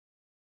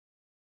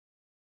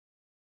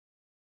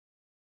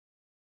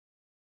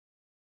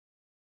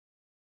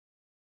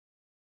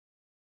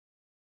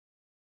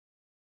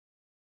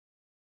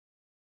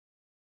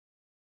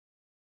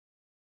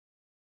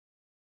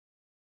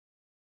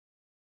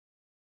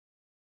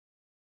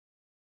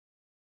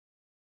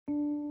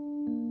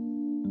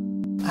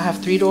I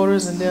have 3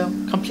 daughters and they're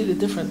completely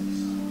different.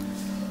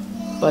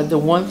 But the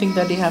one thing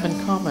that they have in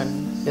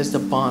common is the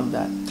bond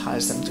that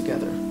ties them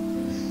together.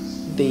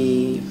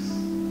 They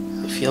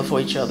feel for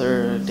each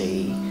other,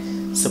 they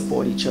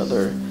support each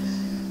other.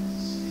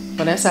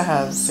 Vanessa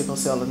has sickle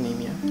cell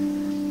anemia,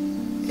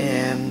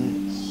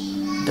 and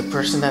the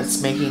person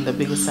that's making the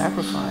biggest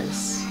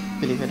sacrifice,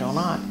 believe it or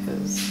not,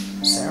 is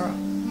Sarah.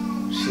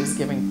 She's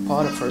giving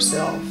part of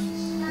herself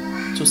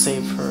to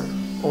save her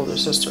older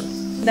sister.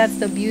 That's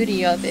the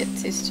beauty of it.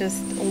 It's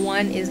just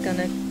one is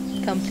gonna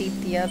complete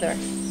the other,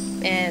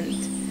 and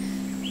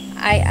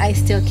I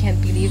still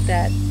can't believe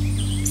that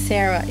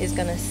Sarah is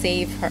gonna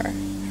save her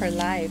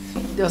life.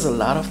 There's a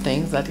lot of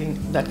things that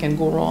can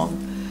go wrong.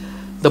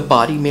 The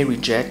body may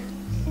reject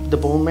the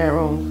bone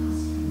marrow.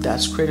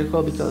 That's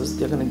critical because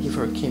they're gonna give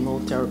her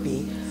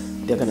chemotherapy.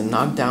 They're gonna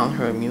knock down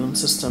her immune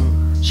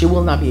system. She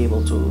will not be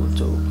able to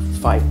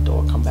fight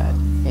or combat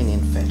any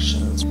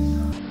infections.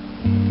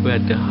 We're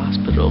at the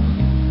hospital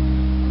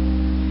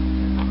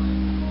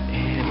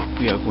and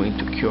we are going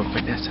to cure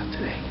Vanessa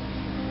today.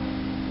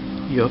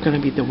 You're gonna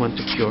be the one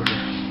to cure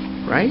her,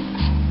 right?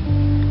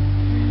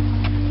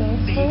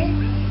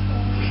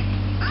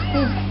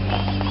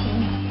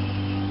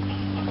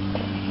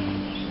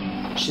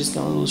 She's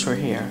gonna lose her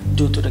hair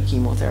due to the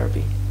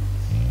chemotherapy,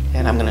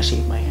 and I'm gonna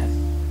shave my head.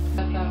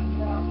 Go,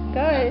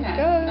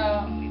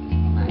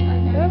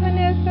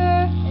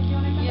 Vanessa.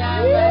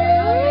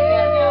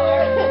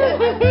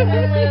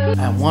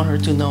 I want her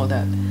to know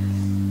that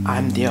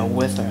I'm there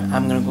with her.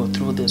 I'm gonna go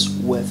through this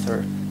with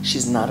her.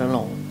 She's not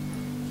alone.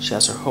 She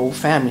has her whole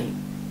family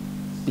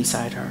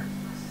beside her,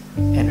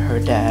 and her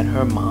dad,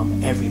 her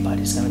mom,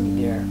 everybody's gonna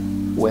be there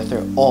with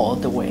her all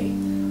the way,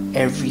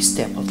 every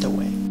step of the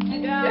way.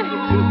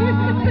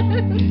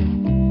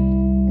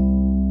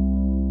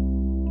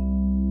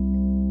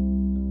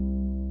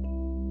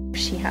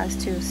 She has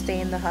to stay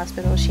in the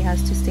hospital. She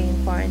has to stay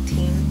in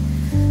quarantine,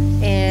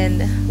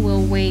 and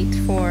we'll wait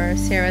for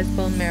Sarah's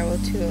bone marrow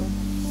to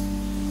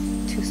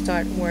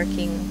start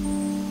working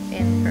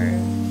in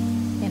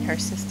her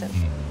system.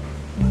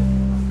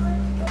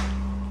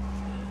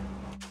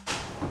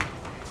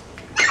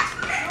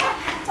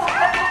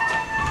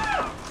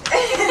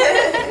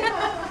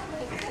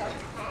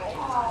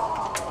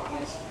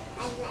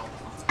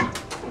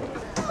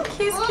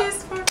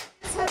 Kiss for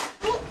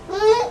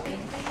baby.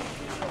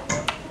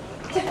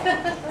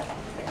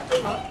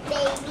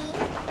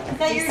 Is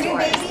that your new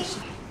baby?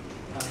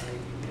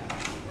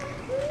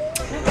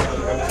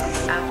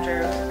 After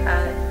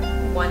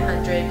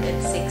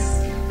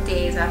 106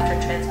 days after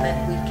transplant,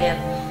 we can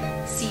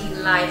see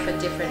life a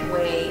different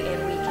way, and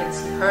we can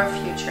see her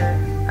future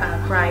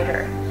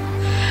brighter.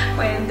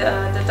 When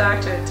the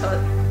doctor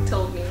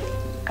told me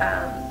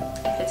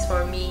if it's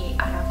for me,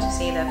 I have to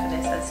say that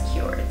Vanessa's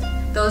cured.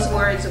 Those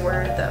words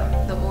were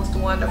the most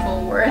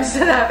wonderful words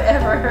that I've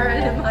ever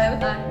heard in my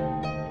life.